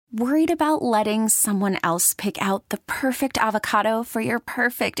Worried about letting someone else pick out the perfect avocado for your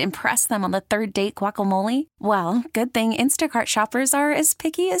perfect impress them on the third date guacamole? Well, good thing Instacart shoppers are as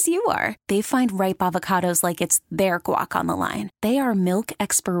picky as you are. They find ripe avocados like it's their guac on the line. They are milk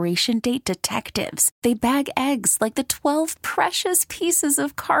expiration date detectives. They bag eggs like the 12 precious pieces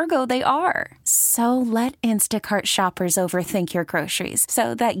of cargo they are. So let Instacart shoppers overthink your groceries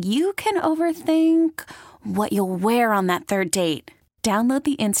so that you can overthink what you'll wear on that third date. Download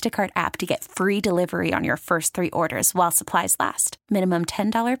the Instacart app to get free delivery on your first 3 orders while supplies last. Minimum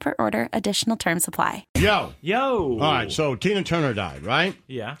 $10 per order. Additional terms apply. Yo. All right, so Tina Turner died, right?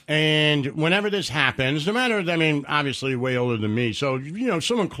 Yeah. And whenever this happens, no matter, I mean, obviously way older than me, so, you know,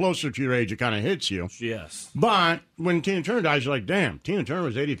 someone closer to your age, it kind of hits you. Yes. But when Tina Turner dies, you're like, damn, Tina Turner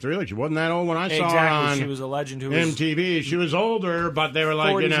was 83. Like, she wasn't that old when I saw her on She was a legend who was MTV. She was older, but they were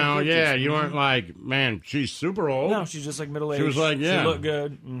like, you know, yeah, you weren't like, man, she's super old. No, she's just like middle-aged. She was like, yeah. She looked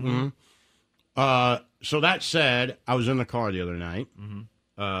good. So that said, I was in the car the other night,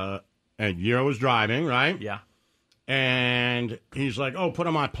 and Euro was driving, right? Yeah. And he's like, oh, put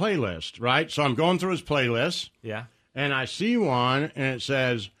on my playlist, right? So I'm going through his playlist. Yeah. And I see one, and it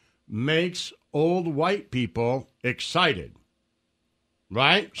says, makes old white people excited,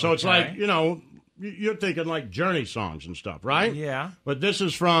 right? So It's like, you know, you're thinking like Journey songs and stuff, right? Yeah. But this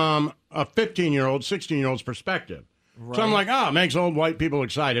is from a 15-year-old, 16-year-old's perspective. Right. So I'm like, oh, it makes old white people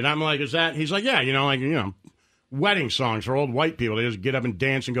excited. I'm like, is that? He's like, yeah, you know, like, you know, wedding songs for old white people. They just get up and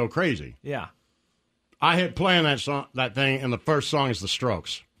dance and go crazy. Yeah. I hit play on that thing, and the first song is The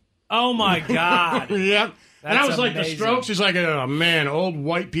Strokes. Oh, my God. Yep. And I was like, amazing. The Strokes? He's like, oh, man, old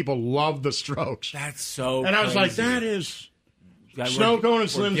white people love The Strokes. That's so And I was like, that is Snow Cone and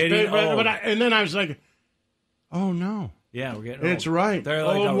Slim's favorite. And then I was like, oh, no. Yeah, we're getting It's old. right. They're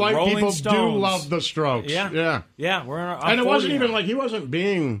like old white Rolling people Stones. do love The Strokes. Yeah. Yeah, we're in our And it wasn't 40 even now. like, he wasn't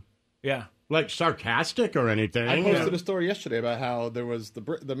being Yeah. like sarcastic or anything. I posted a story yesterday about how there was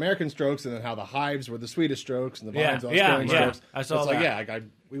the American Strokes and then how the Hives were the Swedish Strokes and the Vines Australian Strokes. I saw Oh, that. Like, yeah,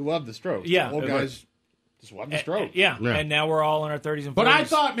 we love the Strokes. Yeah. The old guys just love the Strokes. Yeah. And now we're all in our 30s and 40s. But I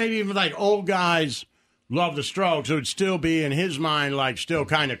thought maybe even like old guys love The Strokes, it would still be in his mind like still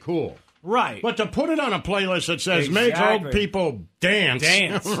kind of cool. Right. But to put it on a playlist that says makes old people dance.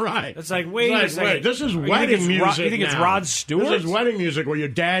 Right. It's like, wait a second. Wait, this is wedding music. You think it's Rod Stewart? This is wedding music where your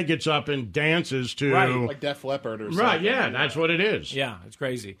dad gets up and dances to. Right. Like Def Leppard or something. Right, yeah, that's what it is. Yeah, it's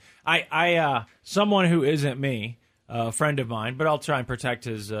crazy. I someone who isn't me, a friend of mine, but I'll try and protect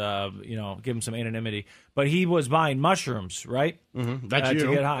his, give him some anonymity. But he was buying mushrooms, right? Mm-hmm. That's you.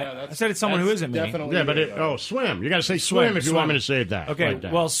 To get high. Yeah, I said it's someone who isn't me. Yeah, but swim. You got to say swim if you want me to say it that. Okay, like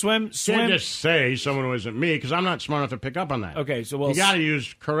that. well, swim. Can't just say someone who isn't me because I'm not smart enough to pick up on that. Okay, so you got to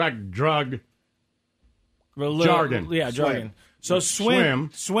use correct drug jargon. Yeah, jargon. So swim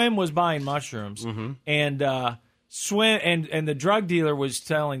was buying mushrooms, and Swim and the drug dealer was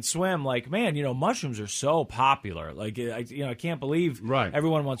telling Swim, like, man, you know, mushrooms are so popular. Like, I can't believe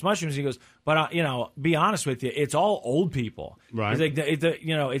everyone wants mushrooms. He goes, but be honest with you, it's all old people. Right. He's like,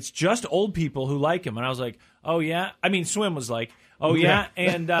 it's just old people who like him. And I was like, oh yeah. I mean, Swim was like, oh yeah.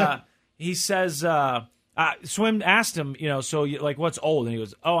 And he says, Swim asked him, so like, what's old? And he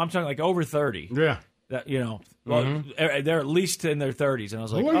goes, oh, I'm talking like over 30. Yeah. That, well, they're at least in their 30s, and I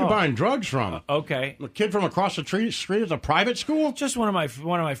was like, "Who are you buying drugs from?" Okay, a kid from across the street at a private school. Just one of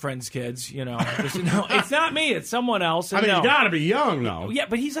my friends' kids. No, it's not me. It's someone else. I mean, he's got to be young though. Yeah,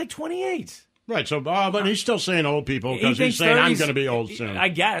 but he's like 28. Right. So, but he's still saying old people because he's saying 30s, I'm going to be old soon. I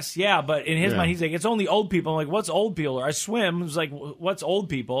guess, yeah. But in his mind, he's like, it's only old people. I'm like, what's old people? Or I Swim was like, what's old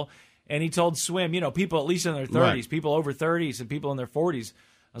people? And he told Swim, people at least in their 30s, people over 30s, and people in their 40s.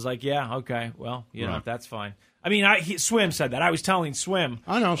 I was like, yeah, okay, well, that's fine. I mean, Swim said that. I was telling Swim.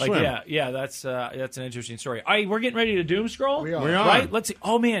 I know, like, Swim. Yeah, that's an interesting story. All right, we're getting ready to doom scroll. We are. Right? Let's see.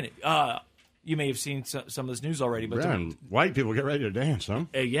 Oh, man, you may have seen some of this news already. But white people get ready to dance, huh?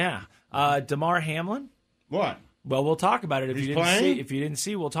 Yeah. Damar Hamlin. What? Well, we'll talk about it. If you didn't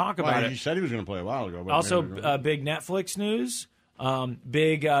see, we'll talk about it. He said he was going to play a while ago. But also, big Netflix news.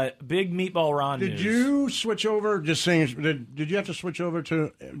 Big Meatball Ron news. Did you switch over? Just saying, did you have to switch over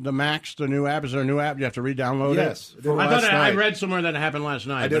to the Max, the new app? Is there a new app? You have to re-download yes, it? I read somewhere that it happened last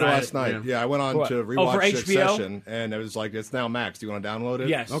night. I did it last night. Yeah, I went on to rewatch Succession, and it was like, it's now Max. Do you want to download it?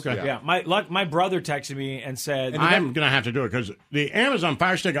 Yes. Okay. Yeah. My brother texted me and said, I'm going to have to do it because the Amazon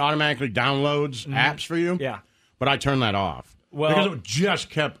Fire Stick automatically downloads apps for you. Yeah. But I turned that off. Well, because it just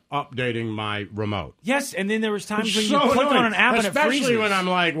kept updating my remote. Yes, and then there was times when you click on an app and it freezes. Especially when I'm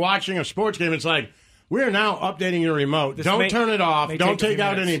like watching a sports game, it's like, we are now updating your remote. Don't turn it off. Don't take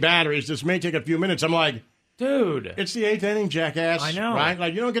out any batteries. This may take a few minutes. I'm like, Dude. It's the 8th inning, jackass. I know. Right?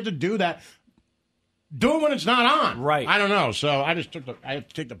 Like, you don't get to do that. Do it when it's not on. Right. I don't know. So I just I have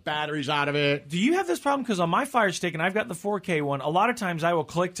to take the batteries out of it. Do you have this problem? Because on my Fire Stick, and I've got the 4K one, a lot of times I will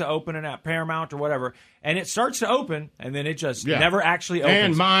click to open it at Paramount or whatever, and it starts to open, and then it just never actually opens.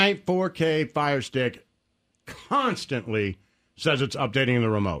 And my 4K Fire Stick constantly says it's updating the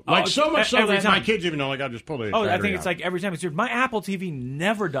remote. Like, so much so that my kids even know, like, I'll just pull the I think out. it's like every time. It's weird. My Apple TV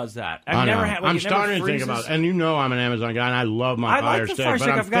never does that. I know. I'm starting to think about it. And you know I'm an Amazon guy, and I love my Fire Stick. But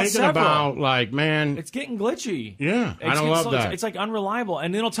I'm thinking about, like, man. It's getting glitchy. Yeah, I don't love that. It's like unreliable.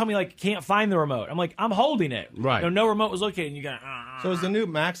 And then it'll tell me, like, can't find the remote. I'm like, I'm holding it. Right. No remote was located. And you got So is the new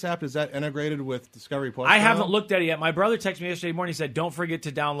Max app, is that integrated with Discovery Plus? I haven't looked at it yet. My brother texted me yesterday morning. He said, don't forget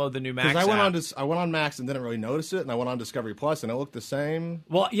to download the new Max app. I went on Max and didn't really notice it, and I went on Discovery Plus, and it looked the same.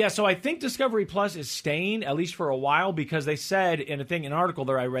 Well, yeah, so I think Discovery Plus is staying, at least for a while, because they said in an article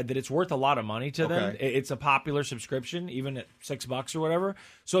there I read that it's worth a lot of money to them. It's a popular subscription, even at $6 or whatever.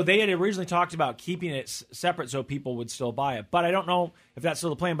 So they had originally talked about keeping it separate so people would still buy it. But I don't know if that's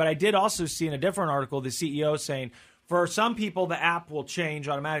still the plan. But I did also see in a different article the CEO saying, for some people, the app will change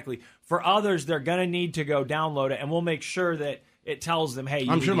automatically. For others, they're going to need to go download it, and we'll make sure that it tells them, hey,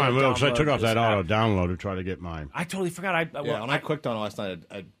 you I'm sure mine will, because I took off that auto app. download to try to get mine. I totally forgot. When I clicked on it last night,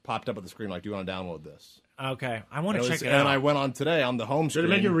 it popped up at the screen like, do you want to download this? Okay. I want to check it out. And I went on today on the home screen.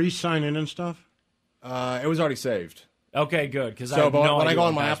 Did it make you re-sign in and stuff? It was already saved. Okay, good. When I go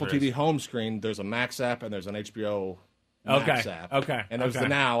on my Apple TV home screen, there's a Max app and there's an HBO Max app. Okay. And there's the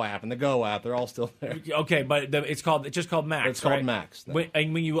Now app and the Go app. They're all still there. Okay, but it's just called Max. It's called Max.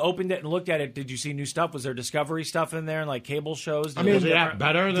 And when you opened it and looked at it, did you see new stuff? Was there Discovery stuff in there and like cable shows? Is the app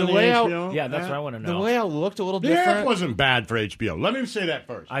better than the layout? HBO? Yeah, that's what I want to know. The layout looked a little the different. The app wasn't bad for HBO. Let me say that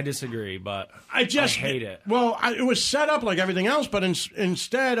first. I disagree, but I hate it. Well, it was set up like everything else, but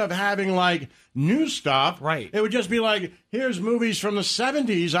instead of having like new stuff, it would just be like, here's movies from the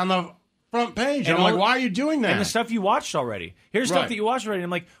 70s on the front page. And I'm like, why are you doing that? And the stuff you watched already. Here's stuff that you watched already. And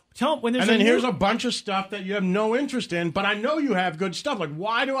I'm like, tell them when there's here's a bunch of stuff that you have no interest in, but I know you have good stuff. Like,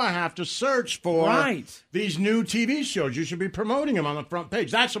 why do I have to search for these new TV shows? You should be promoting them on the front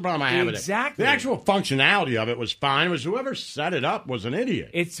page. That's the problem I have with it. Exactly. The actual functionality of it was fine. It was whoever set it up was an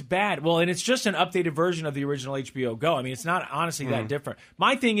idiot. It's bad. Well, and it's just an updated version of the original HBO Go. I mean, it's not honestly that different.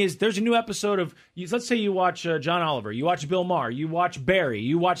 My thing is, there's a new episode of, let's say you watch John Oliver, you watch Bill Maher, you watch Barry,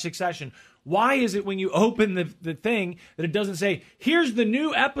 you watch Succession. Why is it when you open the thing that it doesn't say, here's the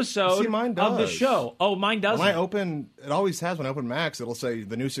new episode of the show? Oh, mine doesn't. When I open, it always has when I open Max, it'll say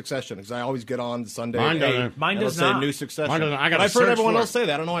the new Succession, because I always get on Sunday. Mine does not. Say new Succession. Mine doesn't. I've heard everyone else say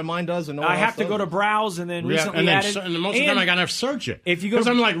that. I don't know why mine does and no one else I have to go to browse and then recently added. And most of the time I got to search it. If you go, because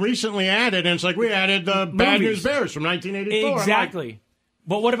I'm like recently added, and it's like we added the Bad News Bears from 1984. Exactly.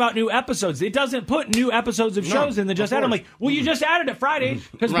 But what about new episodes? It doesn't put new episodes of shows in the just added. I'm like, well, you just added it Friday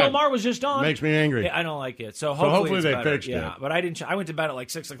because Bill Maher was just on. Makes me angry. Yeah, I don't like it. So hopefully they better. fixed it. But I didn't. I went to bed at like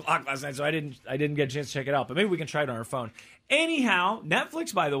 6 o'clock last night, so I didn't get a chance to check it out. But maybe we can try it on our phone. Anyhow,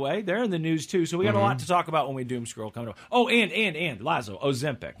 Netflix, by the way, they're in the news too. So we got a lot to talk about when we doom scroll coming up. Oh, and Lazo,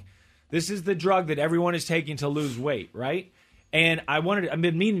 Ozempic. This is the drug that everyone is taking to lose weight, right? And I've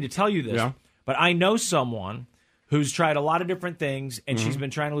been meaning to tell you this, but I know someone who's tried a lot of different things, and she's been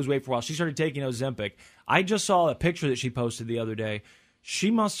trying to lose weight for a while. She started taking Ozempic. I just saw a picture that she posted the other day.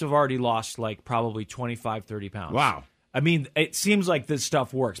 She must have already lost like probably 25, 30 pounds. Wow. I mean, it seems like this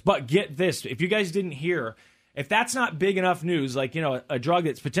stuff works. But get this. If you guys didn't hear, if that's not big enough news, like, you know, a drug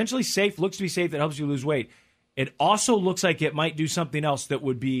that's potentially safe, looks to be safe, that helps you lose weight, it also looks like it might do something else that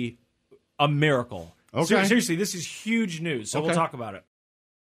would be a miracle. Okay. Seriously, this is huge news, so we'll talk about it.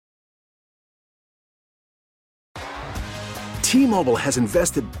 T-Mobile has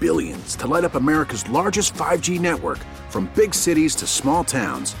invested billions to light up America's largest 5G network, from big cities to small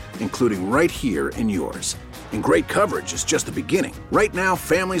towns, including right here in yours. And great coverage is just the beginning. Right now,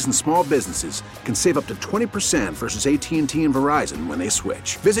 families and small businesses can save up to 20% versus AT&T and Verizon when they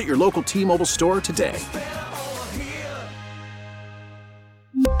switch. Visit your local T-Mobile store today.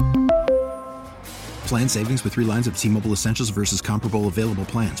 Plan savings with 3 lines of T-Mobile Essentials versus comparable available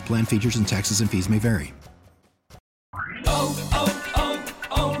plans. Plan features and taxes and fees may vary.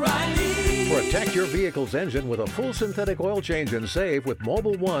 Protect your vehicle's engine with a full synthetic oil change and save with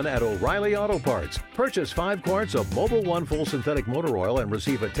Mobil 1 at O'Reilly Auto Parts. Purchase 5 quarts of Mobil 1 full synthetic motor oil and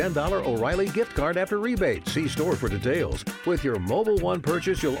receive a $10 O'Reilly gift card after rebate. See store for details. With your Mobil 1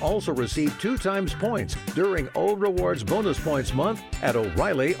 purchase, you'll also receive 2 times points during O Rewards Bonus Points Month at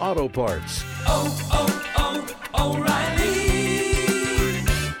O'Reilly Auto Parts. O'Reilly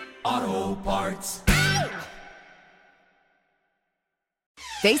Auto Parts.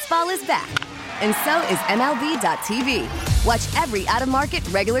 Baseball is back, And so is MLB.tv. Watch every out-of-market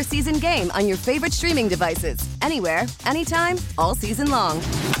regular season game on your favorite streaming devices. Anywhere, anytime, all season long.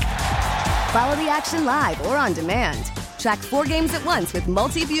 Follow the action live or on demand. Track 4 games at once with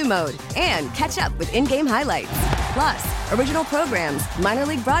multi-view mode and catch up with in-game highlights. Plus, original programs, minor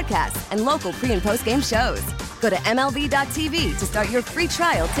league broadcasts, and local pre- and post-game shows. Go to MLB.tv to start your free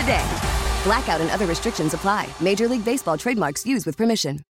trial today. Blackout and other restrictions apply. Major League Baseball trademarks used with permission.